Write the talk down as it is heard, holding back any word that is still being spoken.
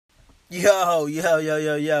Yo, yo, yo,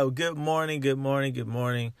 yo, yo. Good morning, good morning, good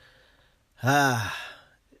morning.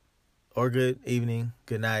 Or good evening,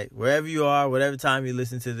 good night. Wherever you are, whatever time you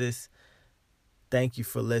listen to this, thank you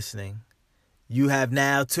for listening. You have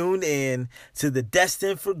now tuned in to the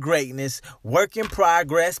Destined for Greatness Work in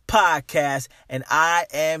Progress podcast, and I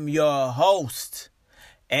am your host,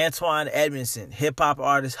 Antoine Edmondson, hip-hop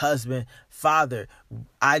artist, husband, father.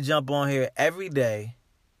 I jump on here every day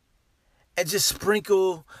and just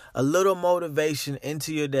sprinkle a little motivation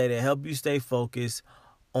into your day to help you stay focused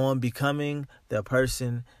on becoming the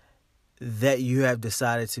person that you have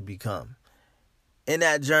decided to become. In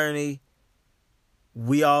that journey,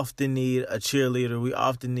 we often need a cheerleader. We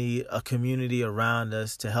often need a community around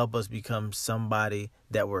us to help us become somebody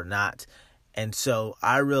that we're not. And so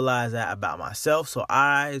I realized that about myself. So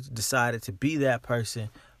I decided to be that person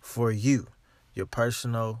for you, your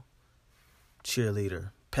personal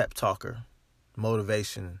cheerleader, pep talker,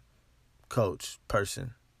 motivation coach,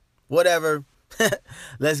 person, whatever.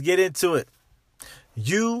 Let's get into it.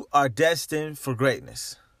 You are destined for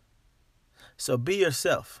greatness. So be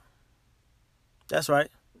yourself. That's right.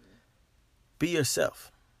 Be yourself.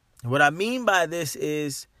 What I mean by this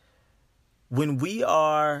is when we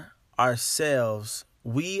are ourselves,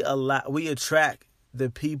 we attract the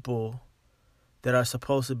people that are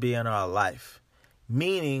supposed to be in our life.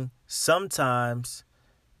 Meaning sometimes,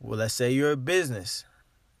 well, let's say you're a business.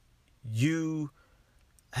 You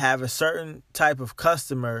have a certain type of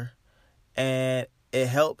customer and it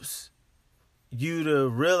helps you to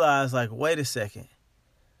realize, like, wait a second,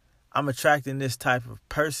 I'm attracting this type of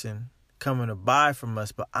person coming to buy from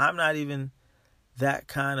us, but I'm not even that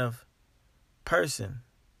kind of person.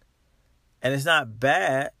 And it's not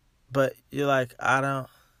bad, but you're like, I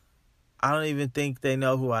don't even think they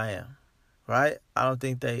know who I am, right? I don't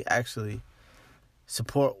think they actually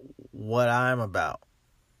support what I'm about,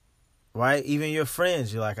 right? Even your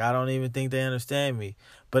friends, you're like, I don't even think they understand me.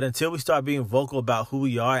 But until we start being vocal about who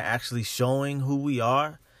we are and actually showing who we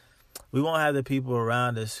are, we won't have the people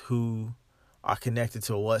around us who are connected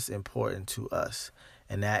to what's important to us.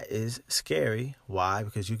 And that is scary. Why?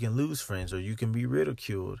 Because you can lose friends or you can be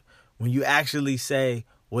ridiculed when you actually say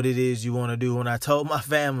what it is you want to do. When I told my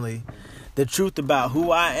family the truth about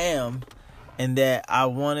who I am and that I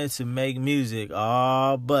wanted to make music,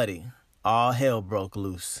 oh, buddy, all hell broke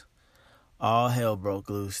loose. All hell broke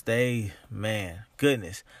loose.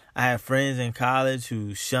 Goodness. I had friends in college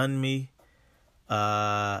who shunned me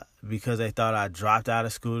because they thought I dropped out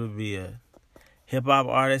of school to be a hip-hop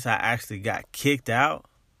artist. I actually got kicked out.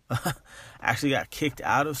 Of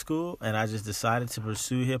school, and I just decided to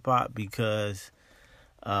pursue hip-hop because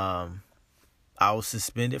I was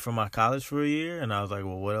suspended from my college for a year, and I was like,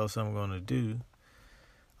 well, what else am I going to do?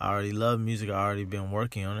 I already love music. I already been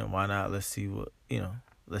working on it. Why not? Let's see what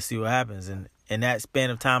happens. And in that span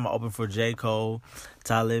of time, I opened for J. Cole,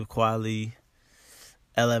 Talib Kweli,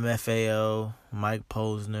 LMFAO, Mike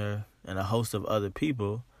Posner, and a host of other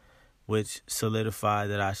people, which solidified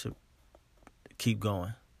that I should keep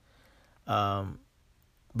going. But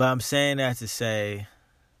I'm saying that to say,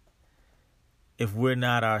 if we're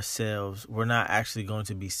not ourselves, we're not actually going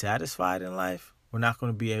to be satisfied in life. We're not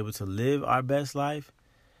going to be able to live our best life.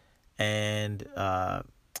 And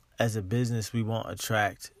as a business, we won't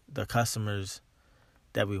attract the customers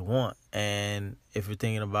that we want. And if we're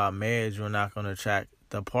thinking about marriage, we're not going to attract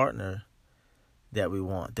the partner that we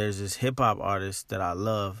want. There's this hip-hop artist that I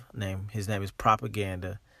love. His name is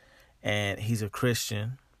Propaganda. And he's a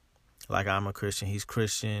Christian. Like I'm a Christian. He's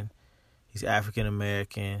Christian. He's African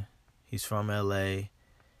American. He's from LA.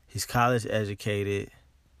 He's college educated.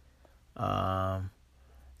 And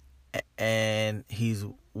he's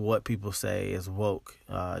what people say is woke.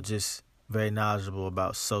 Just very knowledgeable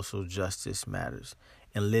about social justice matters.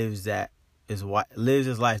 And lives his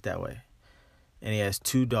life that way. And he has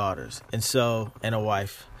 2 daughters. And a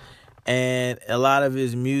wife. And a lot of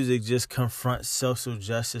his music just confronts social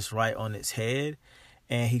justice right on its head.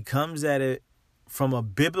 And he comes at it from a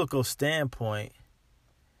biblical standpoint,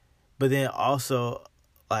 but then also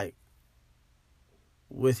like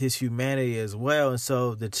with his humanity as well. And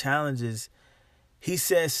so the challenge is he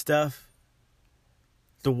says stuff,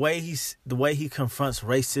 the way he confronts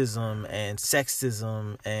racism and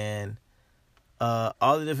sexism and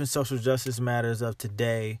all the different social justice matters of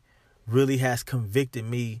today really has convicted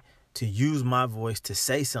me to use my voice to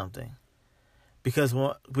say something. Because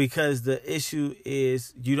the issue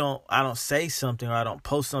is I don't say something or I don't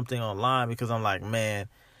post something online because I'm like, man,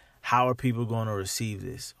 how are people going to receive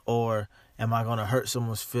this? Or am I going to hurt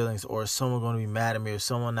someone's feelings? Or is someone going to be mad at me? Or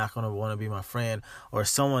someone not going to want to be my friend? Or is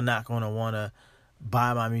someone not going to want to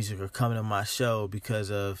buy my music or come to my show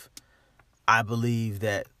because of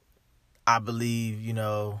I believe, you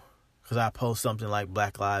know, because I post something like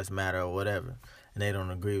Black Lives Matter or whatever, and they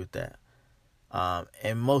don't agree with that.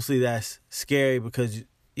 And mostly that's scary because,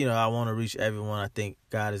 you know, I want to reach everyone. I think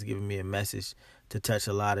God has given me a message to touch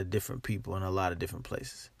a lot of different people in a lot of different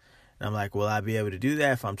places. And I'm like, will I be able to do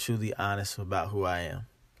that if I'm truly honest about who I am?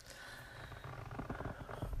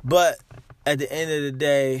 But at the end of the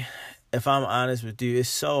day, if I'm honest with you, it's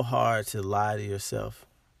so hard to lie to yourself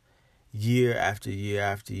year after year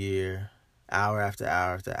after year, hour after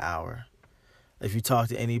hour after hour. If you talk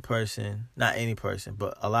to any person, not any person,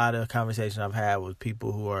 but a lot of conversations I've had with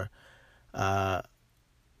people who are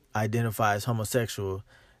identify as homosexual,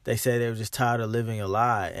 they say they were just tired of living a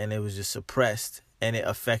lie, and it was just suppressed, and it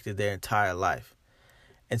affected their entire life.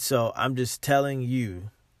 And so I'm just telling you,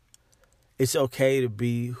 it's okay to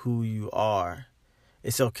be who you are.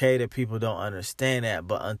 It's okay that people don't understand that,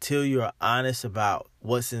 but until you're honest about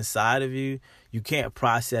what's inside of you, you can't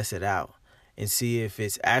process it out and see if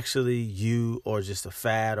it's actually you or just a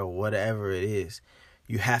fad or whatever it is.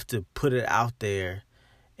 You have to put it out there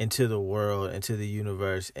into the world, into the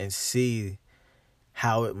universe, and see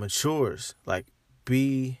how it matures. Like,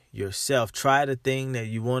 be yourself. Try the thing that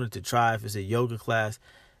you wanted to try. If it's a yoga class,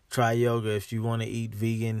 try yoga. If you want to eat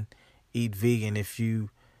vegan, eat vegan. If you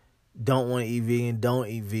don't want to eat vegan, don't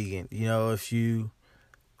eat vegan. You know, if you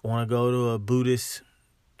want to go to a Buddhist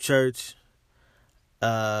church,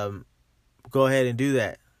 go ahead and do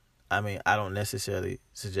that. I mean, I don't necessarily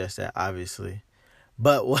suggest that, obviously.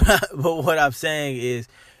 But what I'm saying is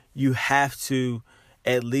you have to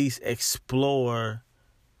at least explore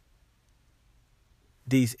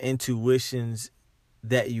these intuitions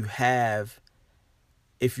that you have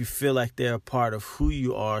if you feel like they're a part of who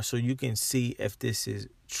you are, so you can see if this is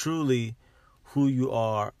truly who you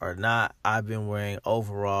are or not. I've been wearing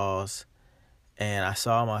overalls, and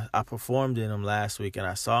I performed in them last week, and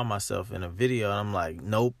I saw myself in a video, and I'm like,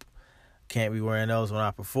 nope, can't be wearing those when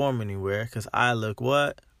I perform anywhere, because I look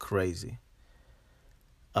what? Crazy.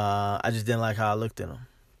 I just didn't like how I looked in them.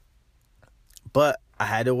 But I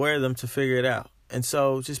had to wear them to figure it out. And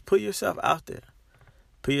so just put yourself out there.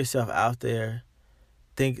 Put yourself out there.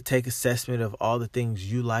 Take assessment of all the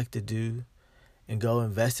things you like to do and go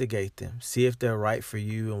investigate them. See if they're right for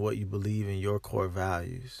you and what you believe in your core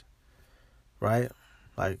values. Right?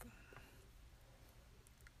 Like,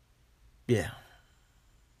 yeah.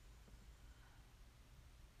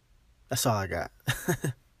 That's all I got.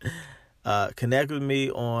 Connect with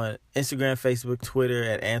me on Instagram, Facebook, Twitter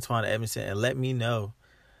at Antoine Edmondson, and let me know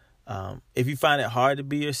if you find it hard to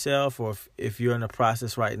be yourself, or if you're in a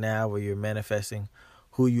process right now where you're manifesting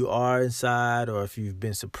who you are inside, or if you've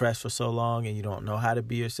been suppressed for so long and you don't know how to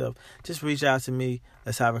be yourself. Just reach out to me.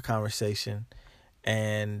 Let's have a conversation.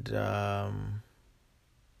 And I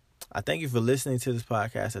thank you for listening to this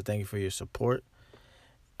podcast. I thank you for your support.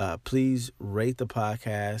 Please rate the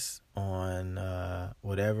podcast on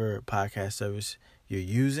whatever podcast service you're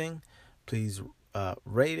using. Please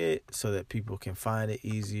rate it so that people can find it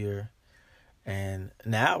easier. And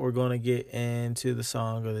now we're going to get into the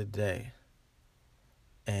song of the day.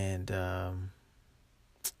 And I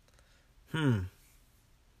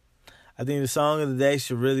think the song of the day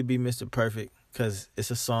should really be Mr. Perfect, because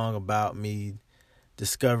it's a song about me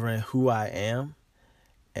discovering who I am.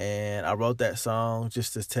 And I wrote that song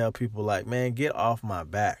just to tell people, like, man, get off my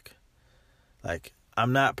back. Like,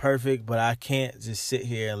 I'm not perfect, but I can't just sit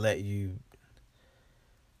here and let you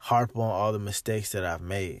harp on all the mistakes that I've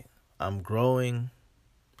made. I'm growing.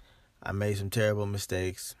 I made some terrible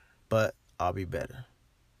mistakes, but I'll be better.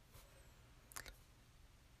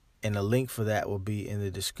 And the link for that will be in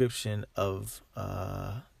the description of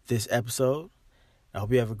this episode. I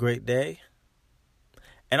hope you have a great day.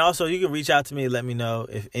 And also, you can reach out to me and let me know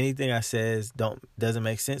if anything I says doesn't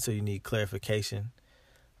make sense or you need clarification.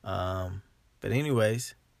 But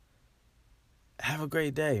anyways, have a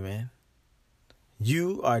great day, man.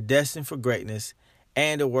 You are destined for greatness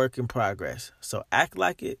and a work in progress. So act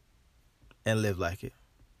like it and live like it.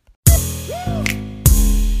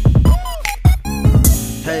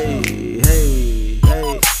 Hey, hey, hey.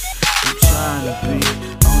 I'm trying to be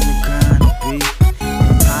on the grind to be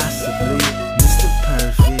impossibly Mr.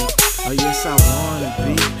 Perfect. Oh yes, I wanna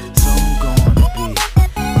be, so I'm gonna be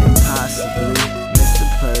impossibly Mr.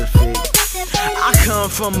 Perfect. I come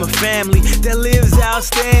from a family that lives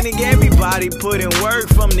outstanding. Everybody put in work,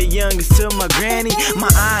 from the youngest to my granny. My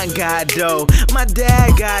aunt got dough, my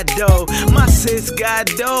dad got dough, my sis got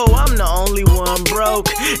dough. I'm the only one broke.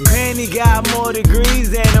 Granny got more degrees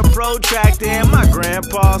than a protractor, and my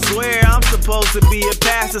grandpa swear I'm supposed to be a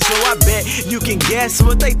pastor. So I bet you can guess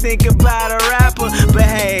what they think about a rapper. But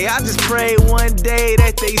hey, I just pray one day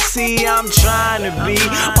that they see I'm trying to be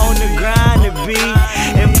on the grind to be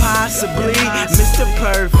impossibly Mr.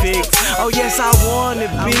 Perfect. Oh yes, I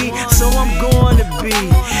wanna be, so I'm going to be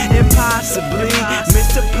impossibly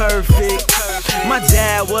Mr. Perfect. My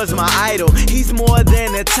dad was my idol, he's more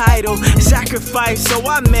than a title. Sacrifice, so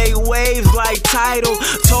I made waves like Tidal.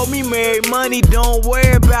 Told me marry money, don't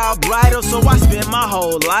worry about bridal. So I spent my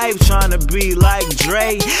whole life trying to be like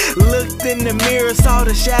Dre. Looked in the mirror, saw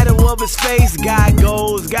the shadow of his face. Got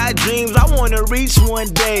goals, got dreams, I wanna reach one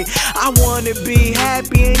day. I wanna be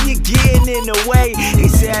happy and you're getting in the way. He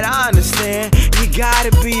said, I understand, you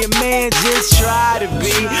gotta be a man, just try to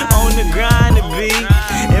be on the grind to be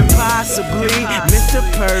impossibly Mr.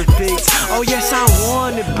 Perfect. Oh yes, I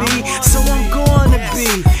wanna be, so I'm gonna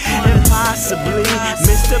be impossibly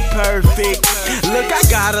Mr. Perfect. Look, I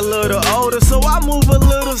got a little older, so I move a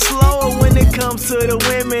little slower when it comes to the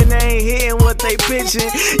women. They ain't hitting what they pitching.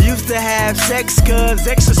 Used to have sex cause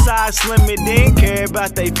exercise slimming, didn't care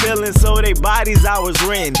about they feelings, so they bodies I was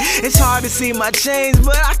renting. It's hard to see my change,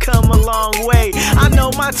 but I come a long way. I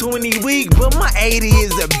know my 20 weak, but my 80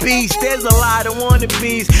 is a beast. There's a lot of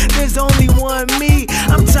wannabes, there's only one me.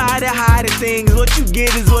 I'm tired of hiding things, what you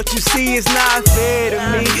get is what you see. It's not fair to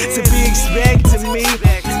me to be expecting me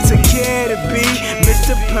to care to be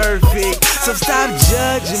Mr. Perfect. So stop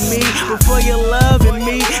judging me before you're loving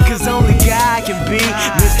me, cause only God can be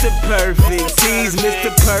Mr. Perfect. He's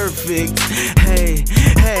Mr. Perfect. Hey,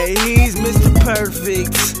 hey, he's Mr.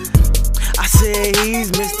 Perfect. I said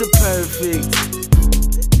he's Mr. Perfect.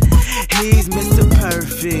 He's Mr.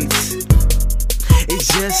 Perfect. It's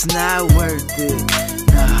just not worth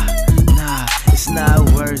it. Nah, it's not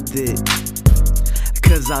worth it.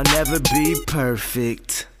 Cause I'll never be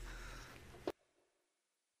perfect.